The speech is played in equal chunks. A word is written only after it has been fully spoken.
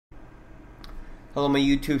Hello my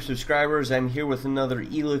YouTube subscribers, I'm here with another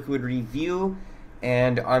eliquid review,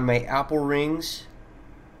 and on my Apple Rings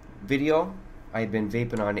video, I had been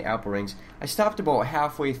vaping on the Apple Rings. I stopped about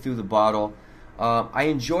halfway through the bottle. I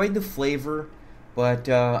enjoyed the flavor, but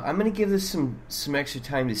I'm going to give this some extra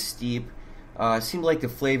time to steep. It seemed like the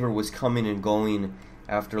flavor was coming and going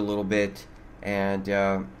after a little bit, and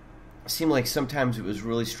it seemed like sometimes it was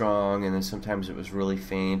really strong and then sometimes it was really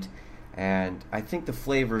faint. And I think the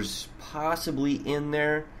flavor's possibly in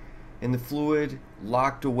there, in the fluid,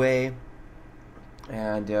 locked away,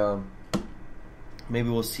 and maybe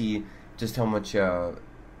we'll see just how much a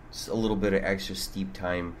little bit of extra steep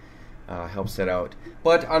time helps that out.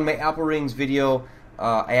 But on my Apple Rings video,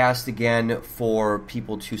 I asked again for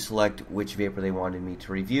people to select which vapor they wanted me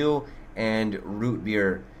to review, and root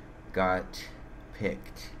beer got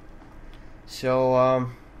picked. So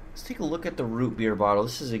let's take a look at the root beer bottle.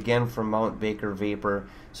 This is again from Mount Baker Vapor,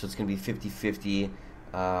 so it's going to be 50-50.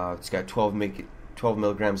 It's got 12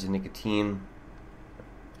 milligrams of nicotine,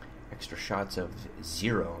 extra shots of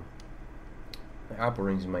zero. The Apple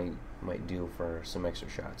Rings might do for some extra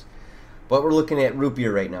shots. But we're looking at root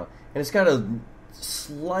beer right now, and it's got a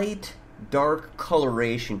slight dark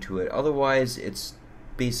coloration to it. Otherwise, it's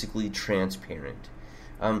basically transparent.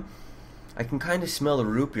 I can kind of smell the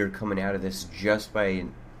root beer coming out of this just by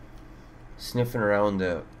sniffing around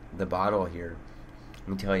the bottle here. Let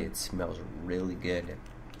me tell you, it smells really good.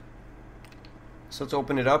 So let's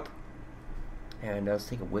open it up and let's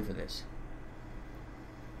take a whiff of this.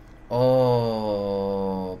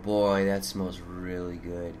 Oh boy, that smells really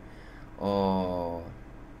good. Oh,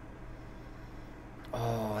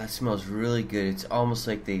 that smells really good. It's almost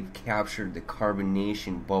like they've captured the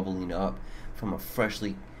carbonation bubbling up from a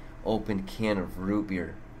freshly opened can of root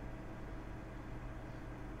beer.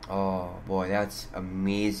 Oh boy, that's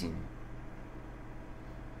amazing.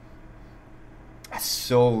 That's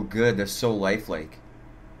so good. That's so lifelike.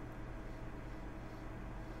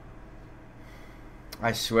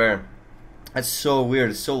 I swear. That's so weird.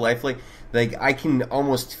 It's so lifelike. Like, I can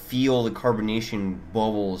almost feel the carbonation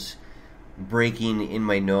bubbles breaking in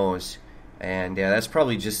my nose. And that's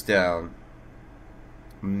probably just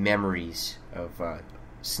memories of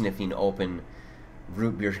sniffing open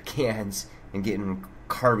root beer cans and getting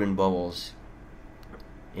carbon bubbles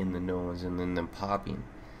in the nose and then them popping,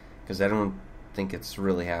 because I don't think it's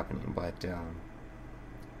really happening, but it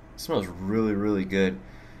smells really good.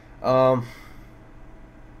 I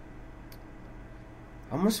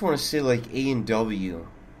almost want to say like A&W.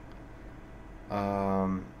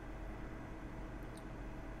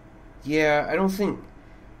 Yeah, I don't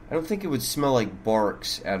think it would smell like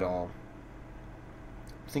Barks at all.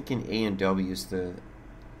 I'm thinking A&W is the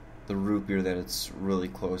root beer that it's really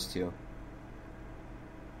close to.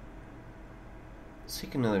 Let's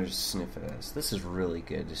take another sniff of this. This is really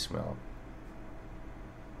good to smell.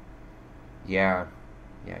 Yeah,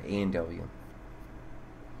 A&W. It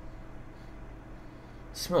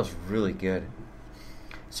smells really good.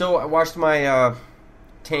 So I washed my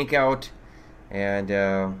tank out,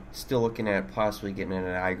 and still looking at possibly getting an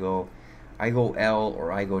iGo L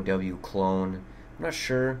or iGo W clone. I'm not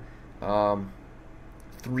sure.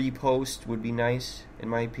 3-post would be nice, in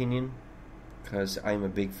my opinion, because I'm a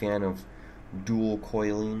big fan of dual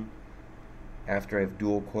coiling. After I've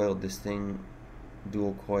dual coiled this thing,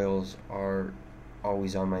 dual coils are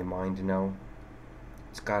always on my mind now.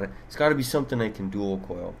 It's gotta be something I can dual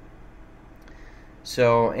coil.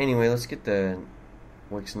 So anyway, let's get the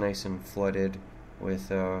wicks nice and flooded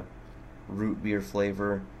with root beer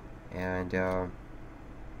flavor, and it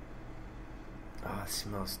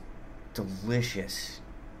smells delicious.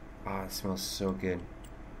 It smells so good.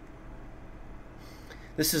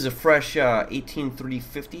 This is a fresh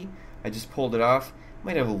 18350. I just pulled it off.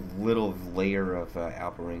 Might have a little layer of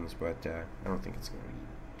Apple Rings, but I don't think it's going to be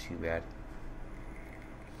too bad.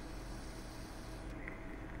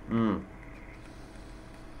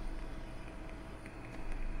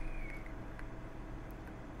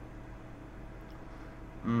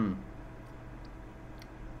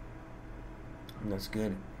 That's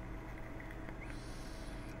good.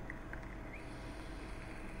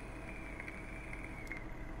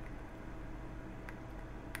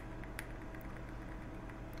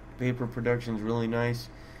 Vapor production is really nice,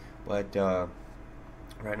 but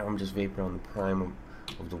right now I'm just vaporing on the prime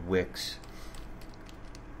of the wicks.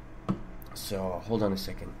 So hold on a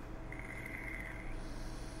second.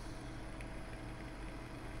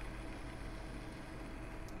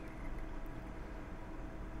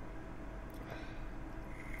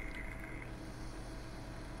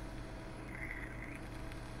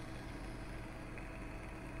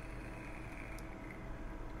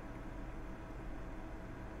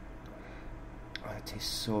 it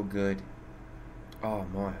tastes so good. Oh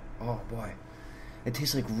my, oh boy. It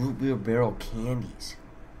tastes like root beer barrel candies.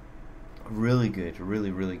 Really good,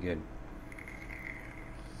 really, really good.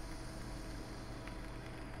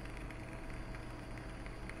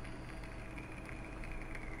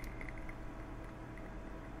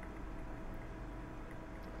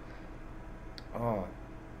 Oh.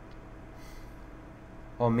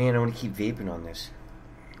 Oh man, I want to keep vaping on this.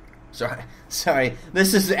 Sorry.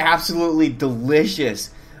 This is absolutely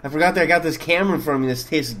delicious. I forgot that I got this camera in front of me. This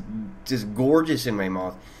tastes just gorgeous in my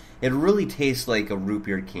mouth. It really tastes like a root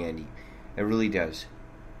beer candy. It really does.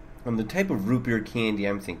 And the type of root beer candy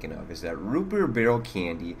I'm thinking of is that root beer barrel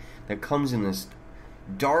candy that comes in this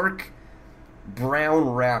dark brown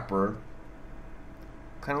wrapper,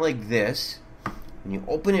 kind of like this. And you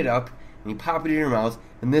open it up and you pop it in your mouth,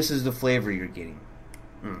 and this is the flavor you're getting.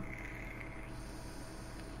 Mm.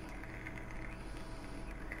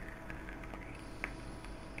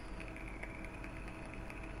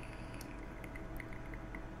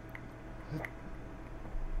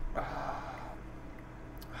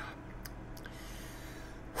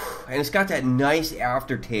 And it's got that nice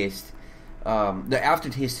aftertaste. The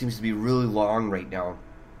aftertaste seems to be really long right now.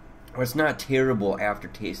 Well, it's not terrible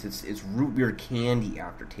aftertaste. It's root beer candy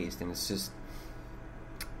aftertaste, and it's just,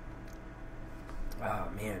 oh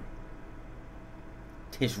man,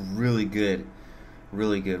 tastes really good,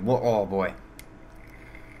 really good. Well, oh boy.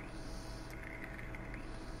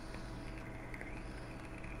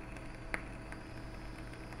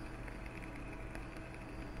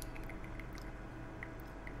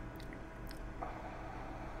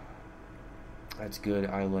 That's good.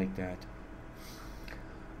 I like that.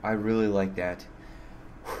 I really like that.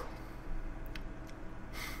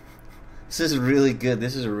 This is really good.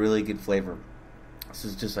 This is a really good flavor. This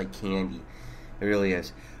is just like candy. It really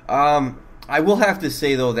is. I will have to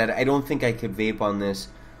say though that I don't think I could vape on this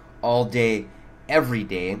all day, every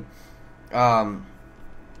day. But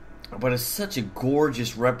it's such a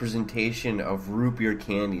gorgeous representation of root beer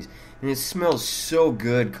candies, and it smells so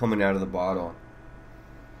good coming out of the bottle.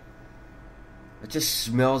 It just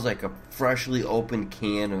smells like a freshly opened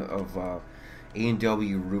can of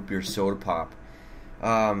A&W root beer soda pop.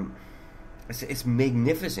 It's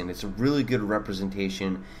magnificent. It's a really good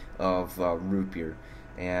representation of root beer.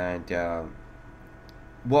 And,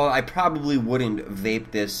 well, I probably wouldn't vape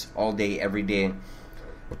this all day, every day.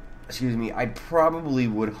 Excuse me. I probably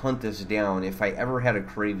would hunt this down if I ever had a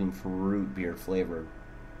craving for root beer flavor.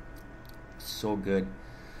 So good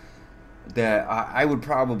that I would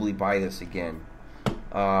probably buy this again.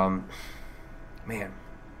 Man.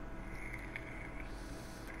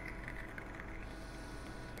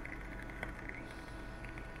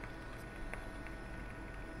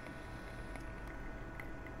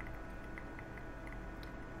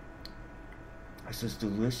 This is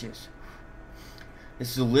delicious.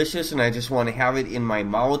 It's delicious, and I just want to have it in my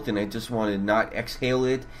mouth, and I just want to not exhale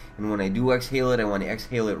it. And when I do exhale it, I want to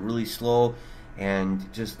exhale it really slow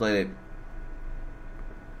and just let it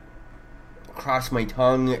cross my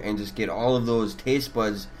tongue and just get all of those taste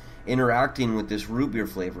buds interacting with this root beer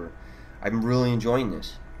flavor. I'm really enjoying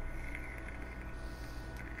this.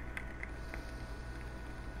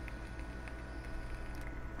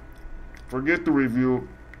 Forget the review.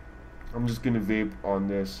 I'm just gonna vape on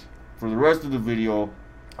this for the rest of the video.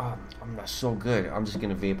 I'm not so good. I'm just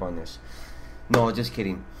gonna vape on this. No, just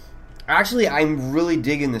kidding. Actually, I'm really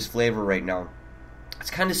digging this flavor right now.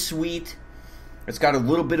 It's kind of sweet. It's got a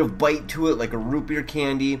little bit of bite to it, like a root beer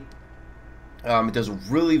candy. It does a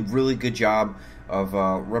really, really good job of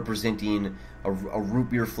representing a root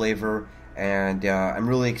beer flavor, and I'm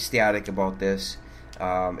really ecstatic about this.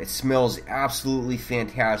 It smells absolutely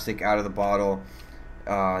fantastic out of the bottle.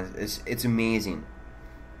 It's amazing.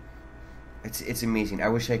 It's amazing. I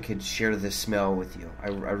wish I could share this smell with you. I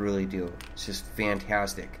really do. It's just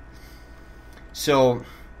fantastic. So,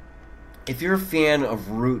 if you're a fan of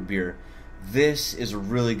root beer, this is a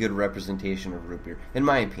really good representation of root beer, in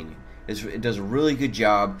my opinion. It does a really good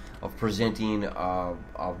job of presenting a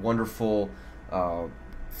wonderful,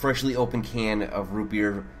 freshly opened can of root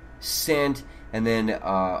beer scent, and then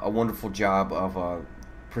a wonderful job of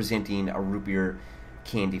presenting a root beer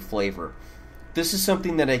candy flavor. This is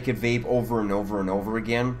something that I could vape over and over and over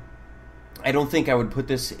again. I don't think I would put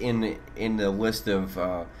this in the list of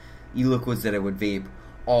e-liquids that I would vape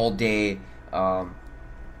all day,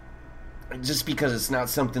 just because it's not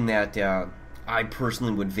something that I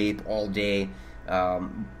personally would vape all day.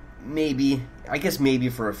 Maybe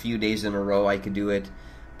for a few days in a row I could do it,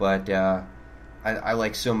 but I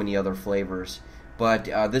like so many other flavors. But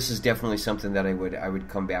this is definitely something that I would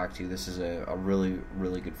come back to. This is a really,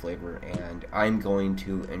 really good flavor, and I'm going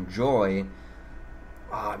to enjoy.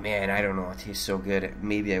 Oh man, I don't know, it tastes so good.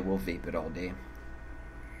 Maybe I will vape it all day.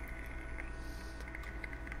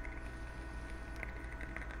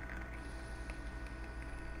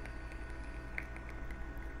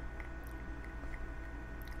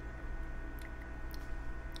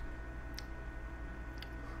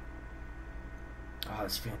 Oh,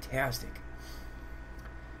 it's fantastic.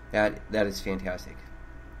 That is fantastic.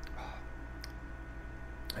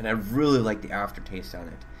 And I really like the aftertaste on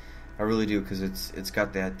it. I really do, because it's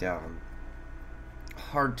got that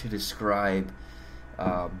hard to describe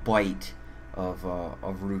bite of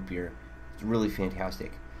root beer. It's really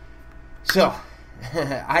fantastic. So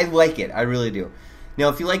I like it. I really do. Now,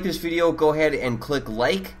 if you like this video, go ahead and click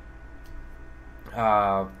like.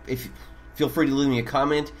 Feel free to leave me a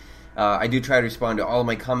comment. I do try to respond to all of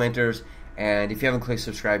my commenters. And if you haven't clicked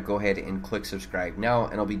subscribe, go ahead and click subscribe now,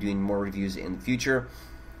 and I'll be doing more reviews in the future.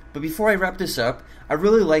 But before I wrap this up, I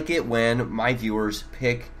really like it when my viewers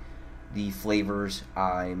pick the flavors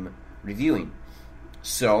I'm reviewing.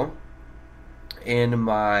 So, in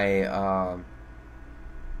my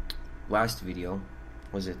last video,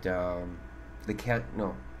 was it the cat's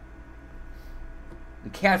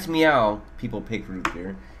meow? People pick root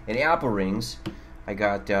beer. In apple rings, I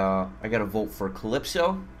got a vote for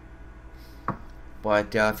Calypso.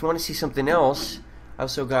 But if you want to see something else, I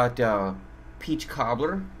also got Peach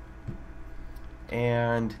Cobbler,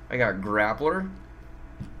 and I got Grappler,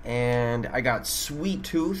 and I got Sweet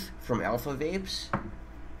Tooth from Alpha Vapes,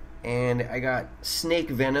 and I got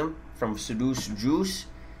Snake Venom from Seduce Juice,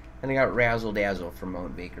 and I got Razzle Dazzle from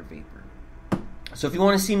Mount Baker Vapor. So if you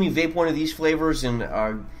want to see me vape one of these flavors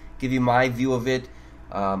and give you my view of it,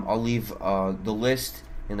 I'll leave the list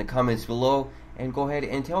in the comments below, and go ahead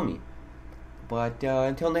and tell me. But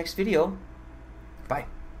until next video, bye.